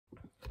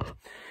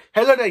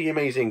Hello there, you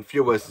amazing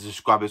viewers and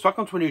subscribers.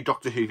 Welcome to a new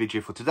Doctor Who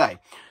video for today.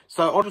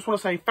 So I just want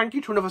to say thank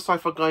you to another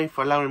Sci-Fi Guy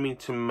for allowing me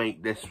to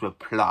make this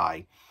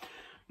reply.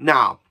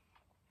 Now,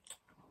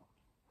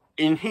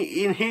 in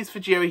his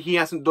video, he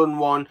hasn't done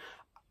one,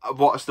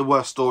 what's the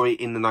worst story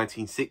in the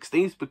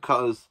 1960s,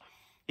 because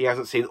he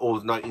hasn't seen all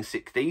the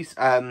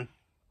 1960s.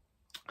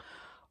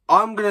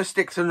 I'm going to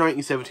stick to the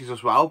 1970s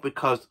as well,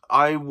 because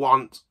I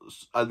want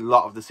a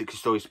lot of the 60s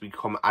stories to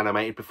become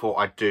animated before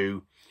I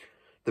do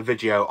the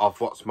video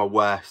of what's my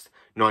worst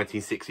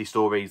 1960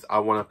 stories. I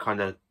want to kind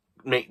of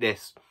make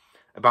this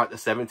about the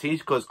 70s,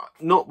 because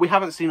we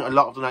haven't seen a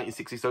lot of the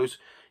 1960 stories.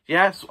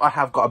 Yes, I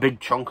have got a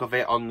big chunk of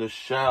it on the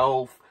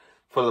shelf,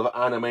 full of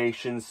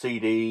animation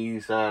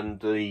CDs and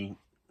the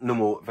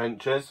normal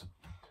adventures.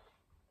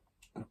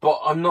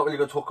 But I'm not really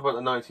going to talk about the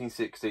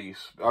 1960s.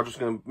 I'm just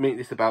going to make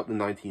this about the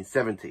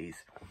 1970s.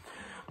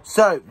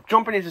 So,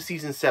 jumping into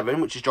season 7,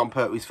 which is Jon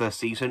Pertwee's first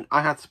season,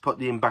 I had to put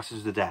The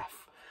Ambassadors of Death.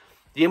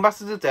 The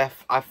Ambassadors of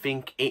Death, I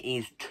think it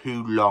is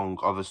too long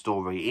of a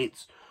story.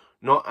 It's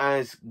not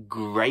as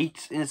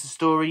great as a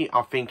story.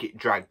 I think it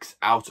drags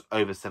out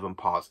over 7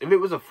 parts. If it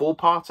was a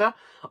 4-parter,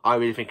 I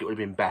really think it would have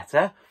been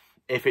better.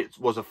 If it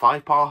was a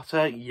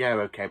 5-parter, yeah,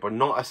 okay, but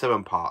not a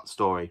 7-part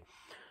story.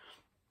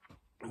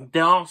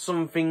 There are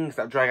some things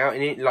that drag out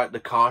in it, like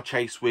the car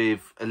chase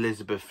with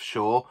Elizabeth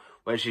Shaw,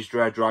 where she's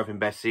driving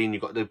Bessie and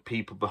you've got the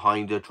people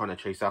behind her trying to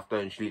chase after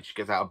her, and she literally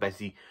gets out of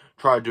Bessie,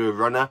 try to do a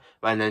runner,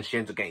 and then she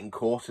ends up getting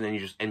caught, and then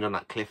you just end on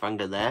that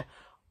cliffhanger there.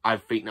 I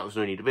think that was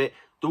no need of it.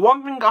 The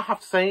one thing I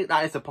have to say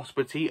that is a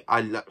possibility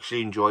I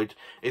actually enjoyed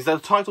is the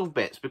title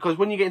bits, because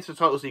when you get into the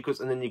title sequence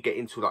and then you get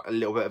into like a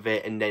little bit of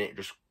it and then it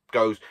just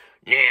goes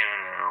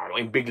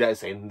in big letters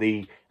saying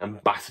The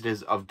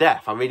Ambassadors of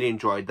Death. I really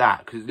enjoyed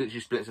that because it literally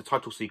splits the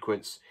title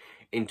sequence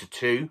into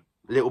 2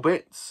 little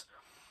bits.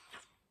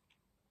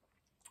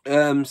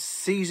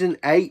 Season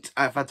 8,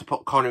 I've had to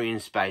put Connery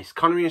in Space.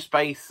 Connery in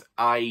Space,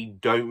 I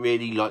don't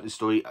really like the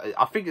story.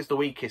 I think it's the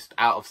weakest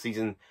out of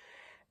season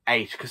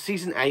 8, because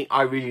season 8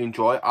 I really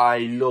enjoy. I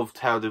love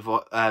Tale of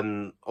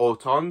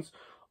Autons.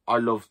 I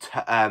loved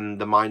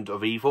The Mind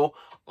of Evil.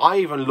 I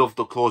even loved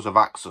The Claws of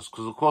Axos,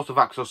 because The Claws of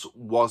Axos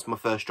was my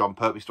first Jon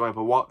Pertwee story I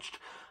ever watched,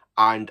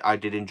 and I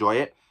did enjoy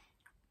it.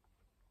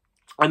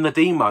 And the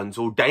Demons,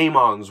 or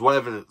Daemons,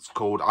 whatever it's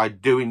called, I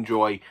do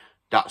enjoy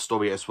that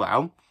story as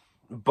well.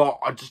 But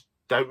I just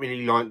don't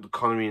really like the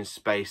Connery in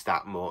Space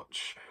that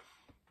much.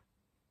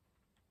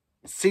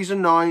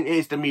 Season 9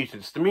 is The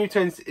Mutants. The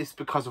Mutants is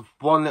because of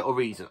one little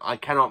reason. I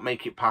cannot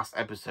make it past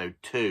episode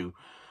 2.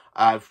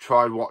 I've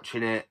tried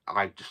watching it.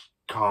 I just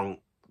can't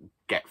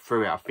get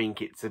through it. I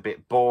think it's a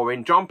bit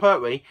boring. Jon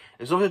Pertwee,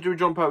 it's nothing to do with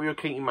Jon Pertwee or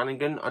Katie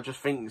Manningham. I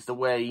just think it's the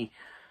way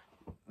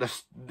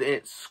it's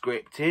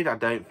scripted. I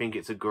don't think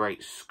it's a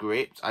great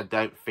script. I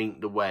don't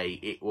think the way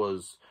it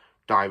was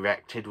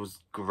directed was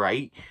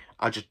great.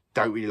 I just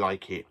don't really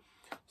like it.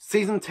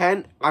 Season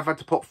 10, I've had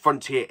to put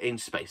Frontier in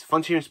Space.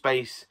 Frontier in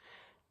Space,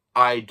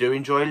 I do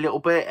enjoy a little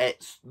bit.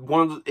 It's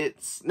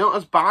it's not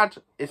as bad.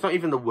 It's not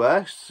even the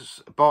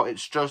worst, but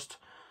it's just,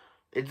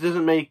 it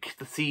doesn't make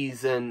the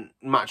season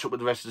match up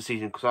with the rest of the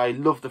season, because I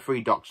love the 3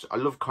 Doctors. I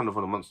love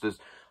Carnival of the Monsters.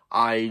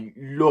 I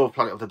love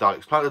Planet of the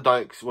Daleks. Planet of the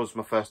Daleks was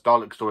my first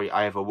Dalek story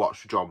I ever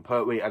watched with Jon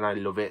Pertwee, and I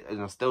love it,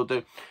 and I still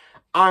do.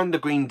 And the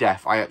Green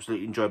Death, I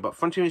absolutely enjoy. But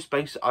Frontier in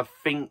Space, I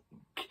think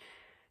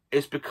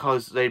it's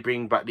because they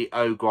bring back the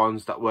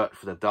Ogrons that worked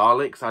for the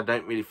Daleks. I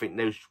don't really think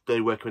they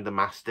working with the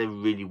Master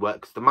really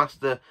works. The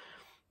Master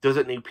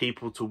doesn't need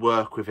people to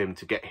work with him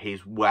to get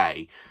his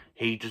way.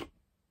 He just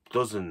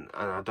doesn't,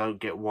 and I don't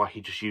get why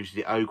he just uses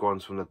the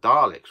Ogrons from the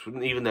Daleks,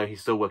 even though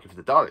he's still working for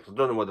the Daleks. I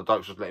don't know why the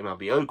Daleks just let him have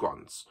the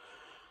Ogrons.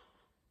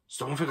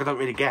 So one thing I don't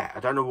really get. I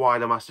don't know why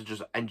the Master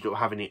just ended up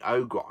having the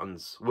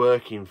Ogrons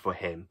working for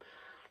him.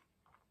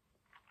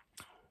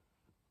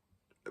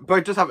 But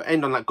it does have an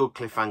end on that good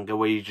cliffhanger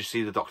where you just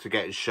see the Doctor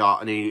getting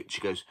shot and she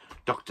goes,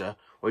 "Doctor,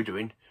 what are you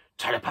doing?"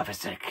 "Telepathic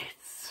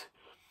circuits.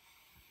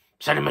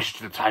 Send a message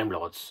to the Time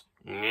Lords."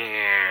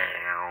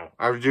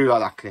 I do like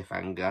that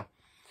cliffhanger.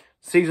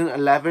 Season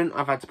 11,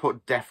 I've had to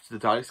put Death to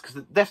the Daleks, because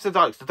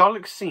the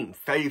Daleks seem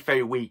very,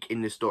 very weak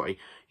in this story.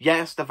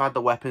 Yes, they've had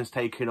the weapons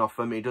taken off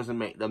them. It doesn't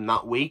make them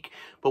that weak.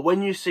 But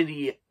when you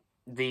see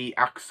the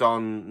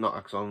aliens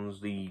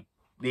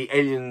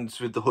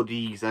with the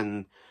hoodies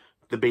and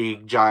the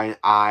big giant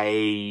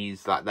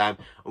eyes like them,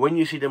 and when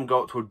you see them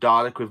go up to a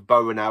Dalek with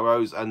bow and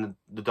arrows and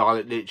the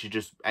Dalek literally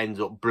just ends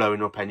up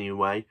blowing up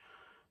anyway,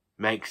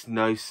 makes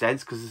no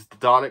sense, because the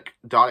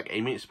Dalek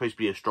aiming is supposed to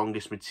be the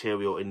strongest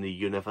material in the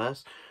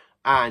universe,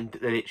 and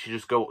they literally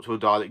just go up to a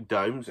Dalek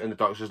domes and the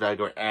Dalek's just there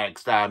going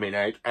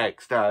exterminate,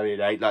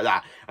 exterminate, like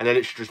that, and they're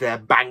literally just there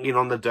banging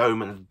on the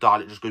dome and the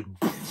Dalek just goes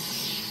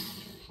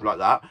like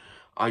that.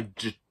 I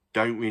just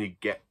don't really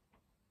get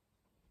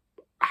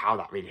how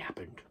that really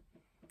happened.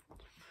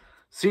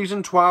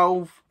 Season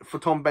 12, for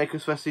Tom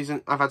Baker's first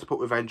season, I've had to put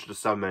Revenge of the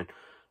Sunmen.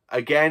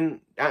 Again,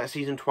 at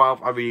season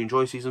 12, I really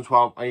enjoy season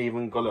 12. I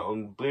even got it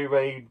on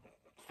Blu-ray,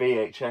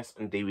 VHS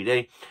and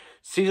DVD.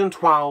 Season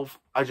 12,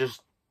 I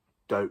just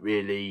don't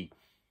really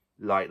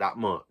like that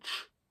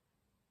much.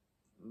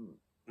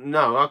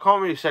 no, I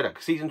can't really say that,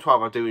 because season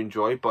 12 I do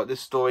enjoy, but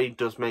this story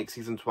does make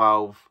season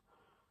 12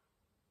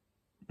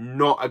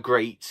 not a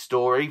great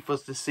story for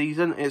this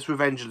season. It's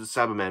Revenge of the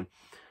Cybermen.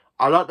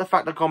 I like the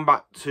fact they've gone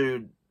back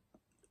to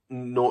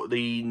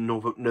the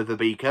Nether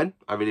Beacon.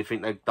 I really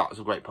think that was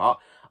a great part.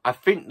 I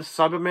think the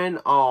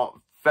Cybermen are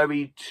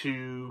very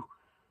too...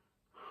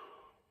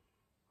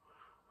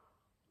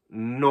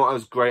 not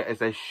as great as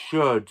they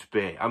should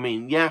be. I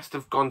mean, yes,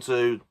 they've gone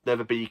to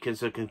Nether Beacon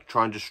so they can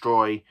try and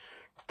destroy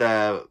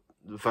the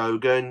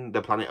Vogan,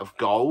 the planet of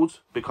gold,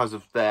 because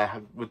of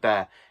their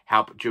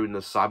help during the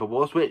Cyber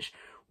Wars, which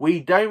we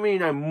don't really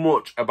know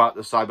much about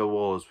the Cyber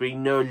Wars. We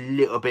know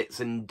little bits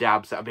and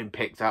dabs that have been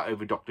picked out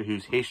over Doctor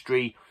Who's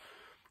history.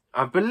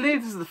 I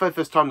believe this is the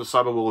first time the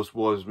Cyber Wars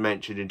was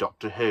mentioned in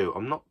Doctor Who.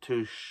 I'm not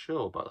too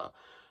sure about that.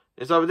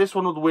 It's either this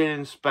one or the Wheel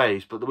in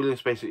Space, but the Wheel in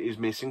Space is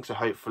missing, so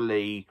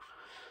hopefully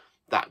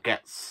that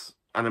gets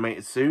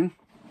animated soon.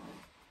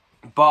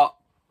 But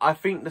I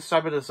think the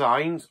cyber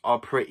designs are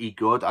pretty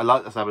good. I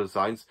like the cyber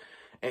designs.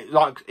 It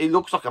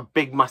looks like a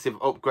big, massive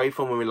upgrade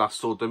from when we last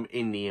saw them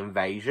in the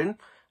Invasion.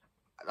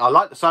 I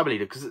like the cyber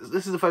leader because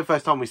this is the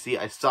first time we see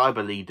a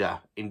cyber leader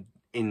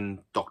in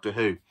Doctor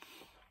Who.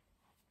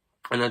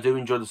 And I do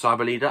enjoy the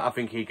cyber leader. I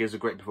think he gives a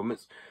great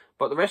performance.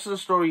 But the rest of the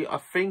story, I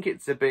think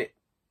it's a bit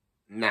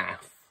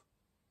naff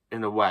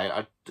in a way.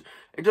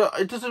 It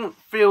doesn't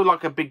feel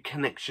like a big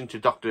connection to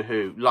Doctor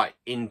Who, like,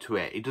 into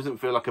it. It doesn't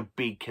feel like a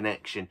big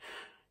connection.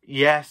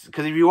 Yes,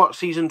 because if you watch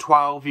season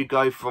 12, you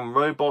go from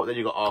Robot, then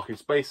you got Ark in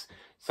Space,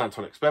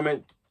 Santon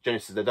Experiment,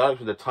 Genesis of the Daleks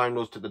with the Time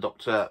Lords, to the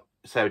Doctor,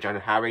 Sarah Jane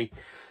and Harry,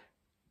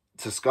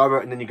 to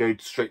Skyboat, and then you go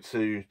straight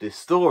to this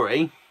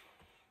story.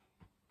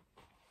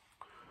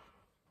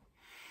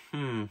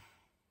 Not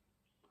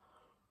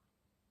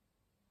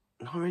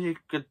really a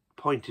good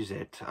point, is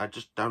it? I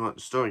just don't like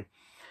the story.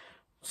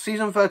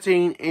 Season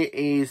 13, it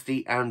is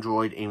the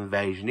Android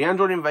Invasion. The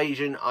Android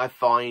Invasion I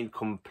find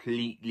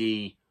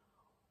completely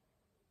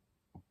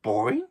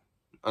boring.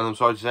 And I'm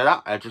sorry to say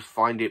that. I just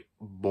find it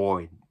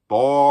boring.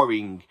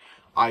 Boring.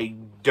 I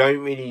don't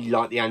really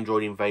like the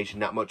Android Invasion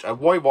that much. I've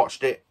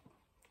watched it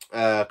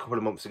a couple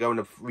of months ago and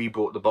I've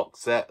rebought the box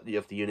set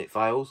of the unit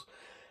files.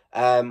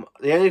 The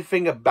only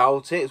thing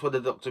about it is when the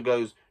Doctor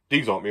goes,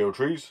 "These aren't real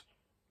trees,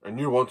 and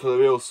you want the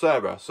real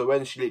Sarah." So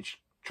when she literally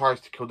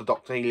tries to kill the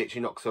Doctor, he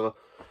literally knocks her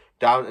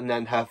down, and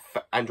then her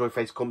android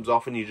face comes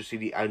off, and you just see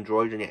the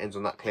android, and it ends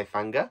on that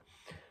cliffhanger.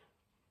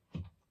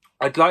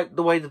 I'd like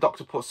the way the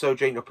Doctor put Sarah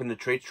Jane up in the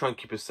tree to try and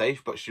keep her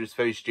safe, but she was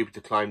very stupid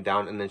to climb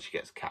down, and then she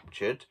gets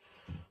captured.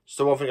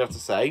 So one thing I have to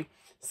say,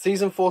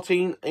 season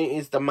 14, it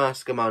is the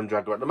Mask of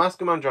Mandragora. The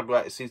Mask of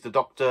Mandragora, it sees the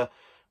Doctor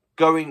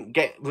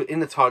get in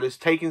the TARDIS,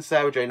 taking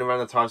Sarah Jane around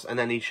the TARDIS, and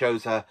then he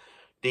shows her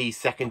the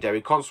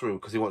secondary console room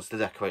because he wants to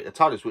decorate the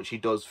TARDIS, which he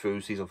does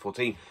through season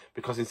 14.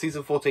 Because in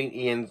season 15,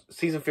 he ends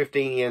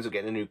up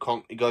getting a new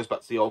he goes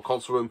back to the old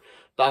console room.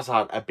 That's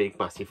had a big,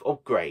 massive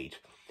upgrade.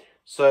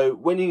 So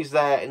when he's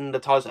there, and the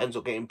TARDIS ends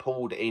up getting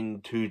pulled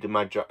into the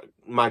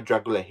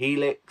Mandragora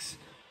Helix,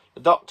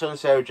 the Doctor and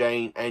Sarah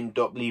Jane end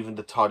up leaving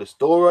the TARDIS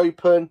door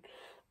open,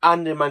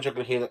 and the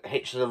Mandragora Helix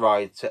hitches a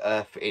ride to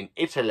Earth in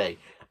Italy,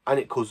 and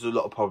it causes a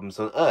lot of problems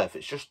on Earth.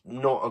 It's just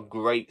not a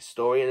great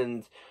story,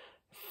 and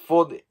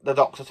for the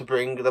Doctor to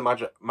bring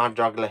the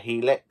Mandragora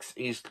Helix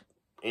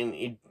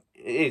it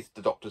is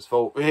the Doctor's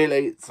fault,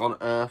 really. It's on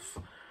Earth.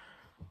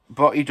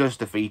 But he does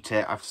defeat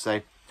it, I have to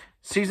say.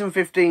 Season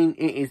 15,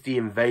 it is the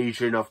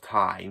Invasion of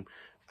Time.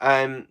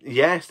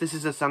 Yes, this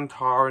is a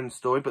Santaran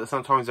story, but the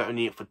Santarans are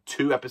only in it for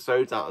 2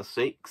 episodes out of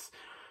 6.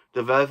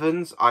 The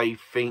Vervins, I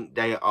think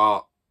they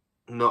are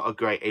not a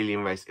great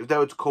alien race. If they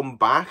were to come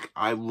back,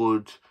 I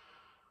would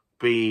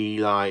be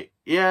like,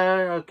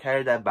 yeah,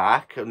 okay, they're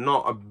back.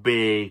 Not a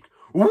big...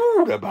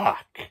 ooh, they're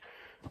back.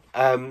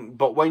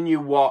 But when you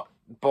watch,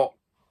 the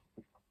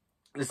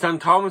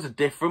Santarans are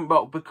different,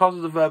 but because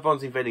of the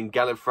Vervins invading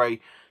Gallifrey,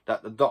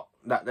 that they've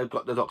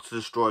got the Doctor to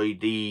destroy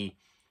the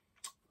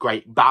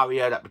Great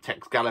Barrier that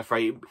protects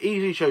Gallifrey, it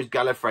easily shows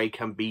Gallifrey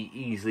can be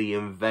easily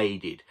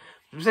invaded.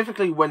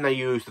 Specifically when they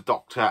use the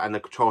Doctor and they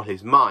control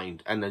his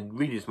mind and then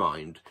read his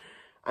mind,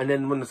 and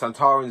then when the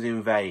Santarans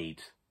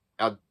invade,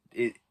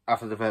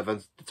 after the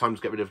Vervins, the time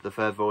to get rid of the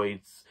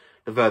Vervins.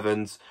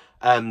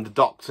 The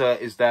Doctor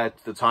is there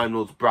to the Time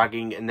Lords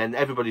bragging, and then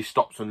everybody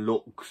stops and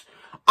looks,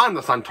 and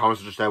the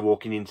Santarans are just there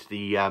walking into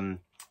the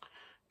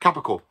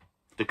Capricorn.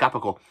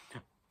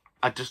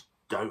 I just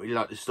don't really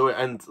like this story,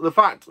 and the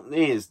fact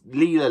is,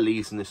 Leela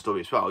leaves in this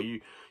story as well.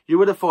 You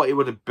would have thought it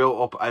would have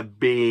built up a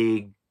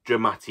big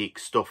dramatic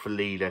stuff for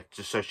Leela,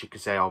 just so she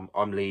could say,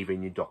 I'm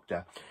leaving you,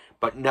 Doctor.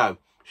 But no,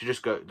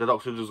 the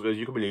Doctor just goes,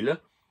 "You can be Leela."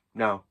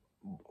 "No."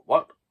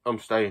 "What?" "I'm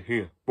staying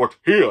here." "What,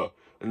 here?"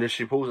 And then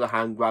she pulls her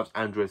hand, grabs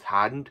Andrew's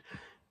hand.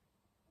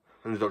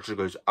 And the Doctor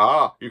goes,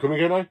 "Ah, you coming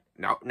here now?"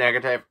 "No."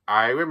 "Negative.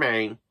 I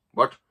remain."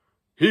 "What?"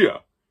 "Here."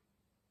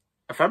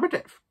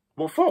 "Affirmative."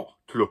 "What for?"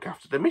 "To look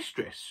after the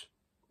mistress."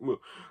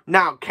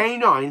 Now,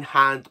 K9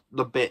 had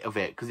the bit of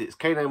it, because it's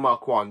K9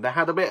 Mark 1. They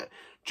had a bit,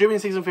 during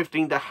season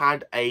 15, they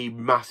had a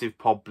massive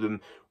problem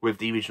with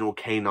the original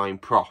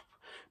K9 prop.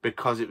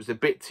 because it was a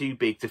bit too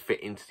big to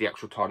fit into the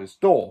actual TARDIS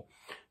door.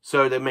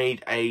 So they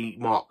made a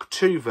Mark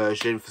II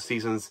version for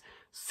seasons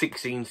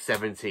 16,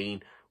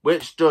 17,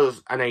 which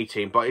does, an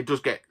 18, but it does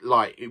get,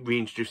 like,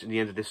 reintroduced at the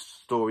end of this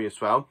story as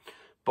well.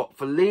 But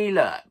for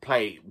Leela,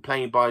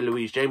 played by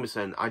Louise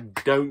Jameson, I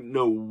don't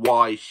know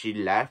why she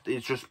left.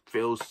 It just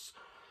feels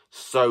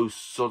so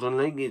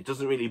suddenly. It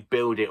doesn't really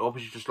build it up.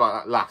 It's just like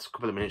that last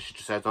couple of minutes, she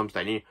just says, I'm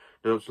staying here.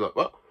 They're just like,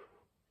 what?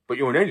 But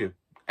you're an alien.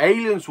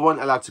 Aliens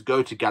weren't allowed to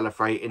go to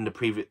Gallifrey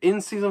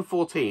in season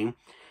 14,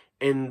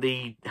 in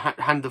the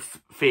Hand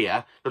of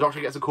Fear. The Doctor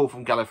gets a call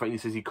from Gallifrey and he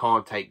says he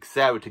can't take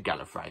Sarah to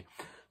Gallifrey.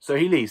 So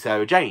he leaves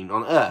Sarah Jane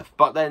on Earth.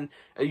 But then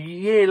a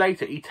year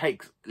later, he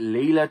takes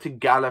Leela to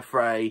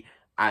Gallifrey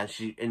and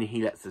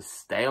he lets her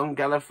stay on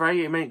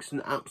Gallifrey. It makes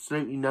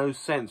absolutely no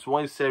sense.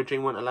 Why Sarah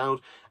Jane weren't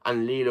allowed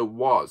and Leela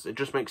was? It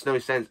just makes no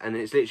sense, and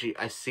it's literally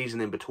a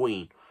season in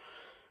between.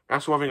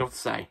 That's one thing I have to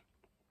say.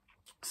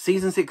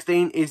 Season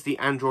 16 is the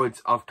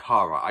Androids of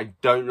Tara. I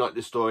don't like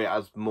the story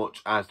as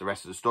much as the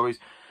rest of the stories.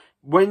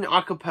 When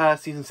I compare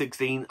Season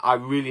 16, I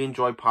really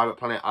enjoyed Pirate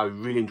Planet. I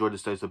really enjoyed the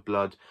Stones of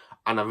Blood.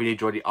 And I really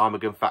enjoyed the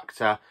Armageddon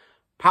Factor.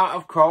 Planet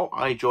of Kroll,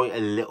 I enjoy a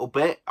little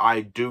bit. I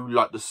do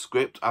like the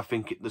script. I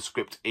think the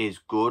script is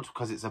good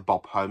because it's a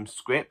Bob Holmes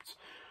script.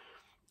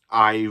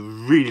 I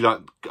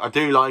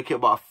do like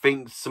it, but I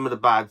think some of the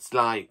bad,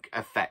 like,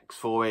 effects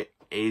for it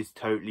is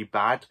totally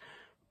bad.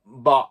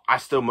 But I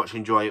still much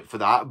enjoy it for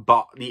that.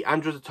 But the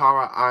Androids of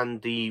Tara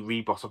and the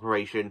Reboss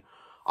Operation,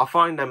 I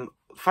find them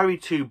very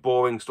two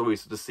boring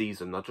stories of the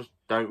season. I just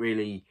don't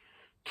really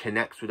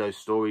connect with those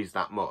stories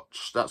that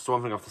much. That's the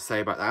one thing I have to say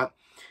about that.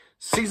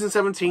 Season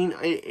 17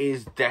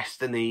 is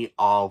Destiny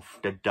of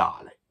the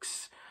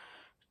Daleks.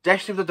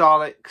 Destiny of the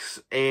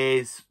Daleks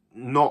is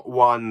not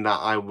one that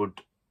I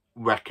would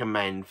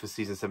recommend for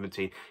Season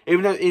 17.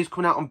 Even though it is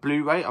coming out on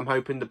Blu-ray, I'm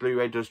hoping the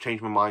Blu-ray does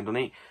change my mind on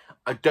it.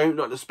 I don't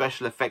like the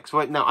special effects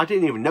for it. Now, I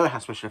didn't even know it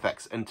has special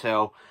effects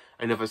until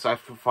another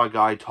sci-fi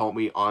guy told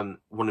me on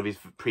one of his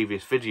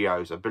previous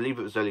videos. I believe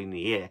it was early in the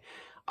year.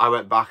 I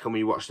went back and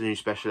we watched the new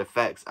special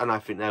effects, and I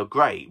think they're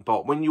great.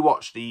 But when you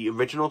watch the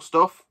original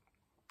stuff,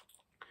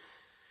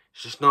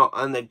 it's just not.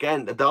 And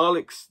again, the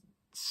Daleks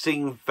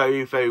seem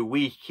very, very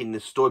weak in the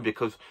story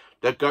because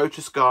they go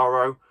to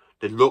Skaro,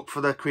 they look for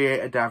their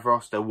creator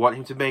Davros, they want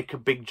him to make a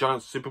big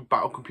giant super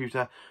battle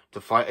computer to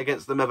fight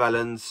against the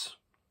Movellans.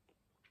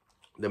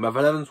 The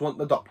Movellans want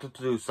the Doctor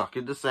to do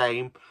exactly the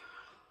same.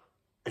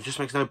 It just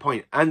makes no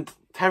point. And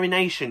Terry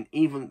Nation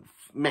even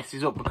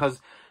messes up because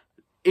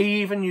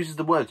he even uses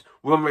the words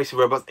one race of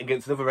robots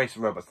against another race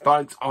of robots.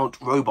 Daleks aren't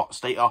robots,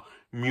 they are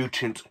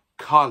mutant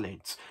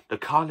Khalids. The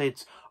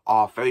Khalids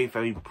are very,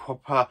 very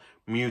proper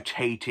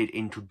mutated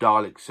into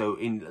Daleks, so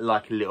in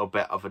like a little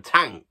bit of a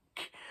tank.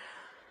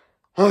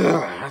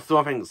 That's the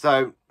one thing.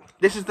 So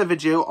this is the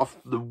video of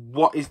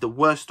what is the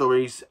worst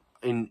stories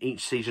in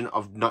each season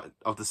of the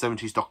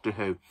 70s Doctor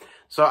Who.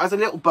 So as a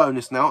little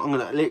bonus now, I'm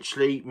going to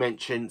literally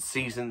mention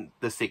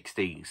the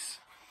 60s.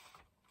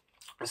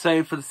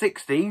 So for the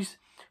 60s,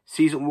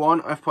 Season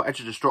 1, I've put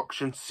Edge of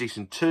Destruction.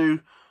 Season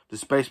 2, The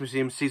Space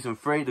Museum. Season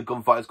 3, The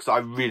Gunfighters, because I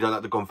really don't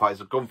like The Gunfighters.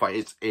 The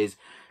Gunfighters is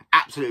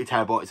absolutely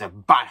terrible. It's a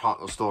bad,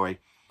 heartless story.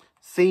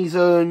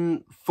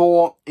 Season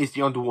 4 is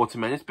The Underwater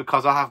Menace,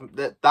 because I haven't...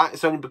 That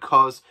is only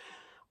because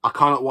I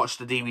cannot watch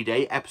the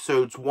DVD.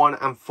 Episodes 1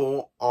 and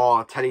 4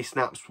 are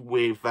telesnaps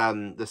with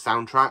the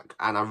soundtrack,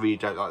 and I really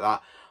don't like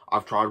that.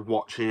 I've tried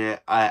watching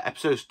it.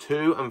 Episodes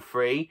 2 and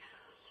 3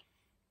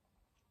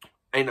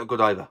 ain't that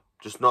good either.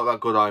 Just not that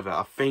good either.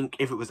 I think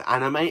if it was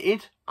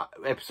animated,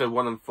 episode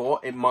 1 and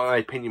 4, my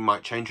opinion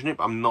might change on it,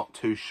 but I'm not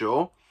too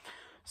sure.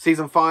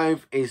 Season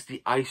 5 is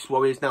The Ice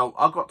Warriors. Now,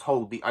 I got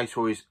told The Ice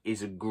Warriors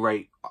is a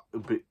great,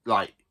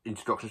 like,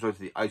 introduction story to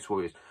The Ice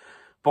Warriors.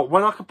 But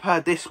when I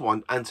compare this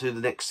one and to the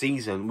next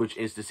season, which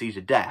is The Seas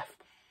of Death,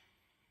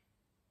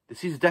 The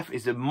Seas of Death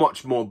is a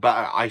much more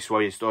better Ice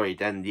Warrior story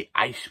than The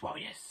Ice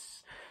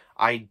Warriors.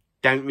 I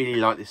don't really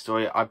like this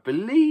story. I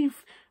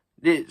believe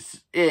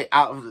it's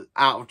out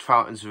of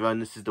Troughton's run,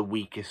 this is the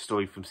weakest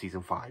story from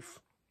Season 5.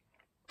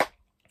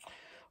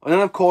 And then,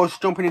 of course,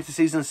 jumping into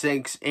Season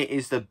 6, it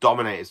is The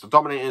Dominators. The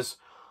Dominators,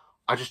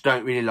 I just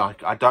don't really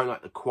like. I don't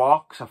like the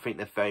Quarks. I think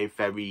they're very,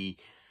 very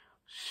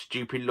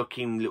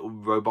stupid-looking little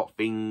robot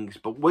things.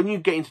 But when you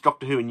get into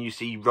Doctor Who and you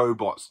see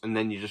robots, and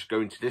then you just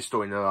go into this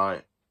story and they're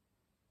like,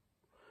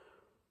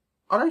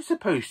 are they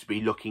supposed to be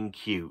looking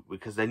cute?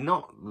 Because they're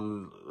not.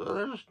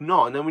 They're just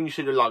not. And then when you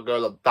see them like go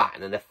like that,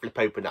 and then they flip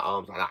open their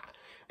arms like that,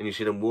 and you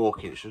see them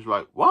walking, it's just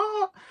like,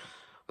 what?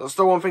 That's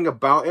the one thing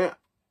about it.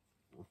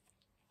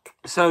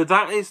 So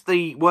that is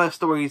the worst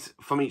stories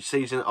from each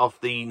season of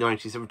the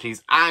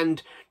 1970s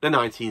and the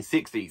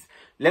 1960s.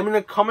 Let me know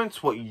in the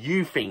comments what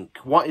you think.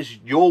 What is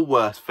your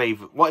worst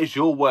favourite? What is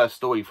your worst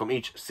story from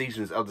each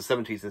seasons of the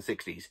 70s and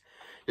 60s?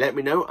 Let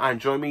me know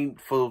and join me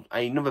for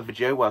another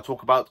video where I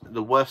talk about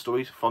the worst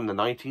stories from the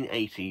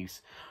 1980s,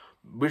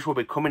 which will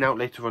be coming out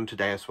later on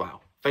today as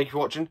well. Thank you for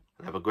watching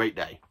and have a great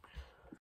day.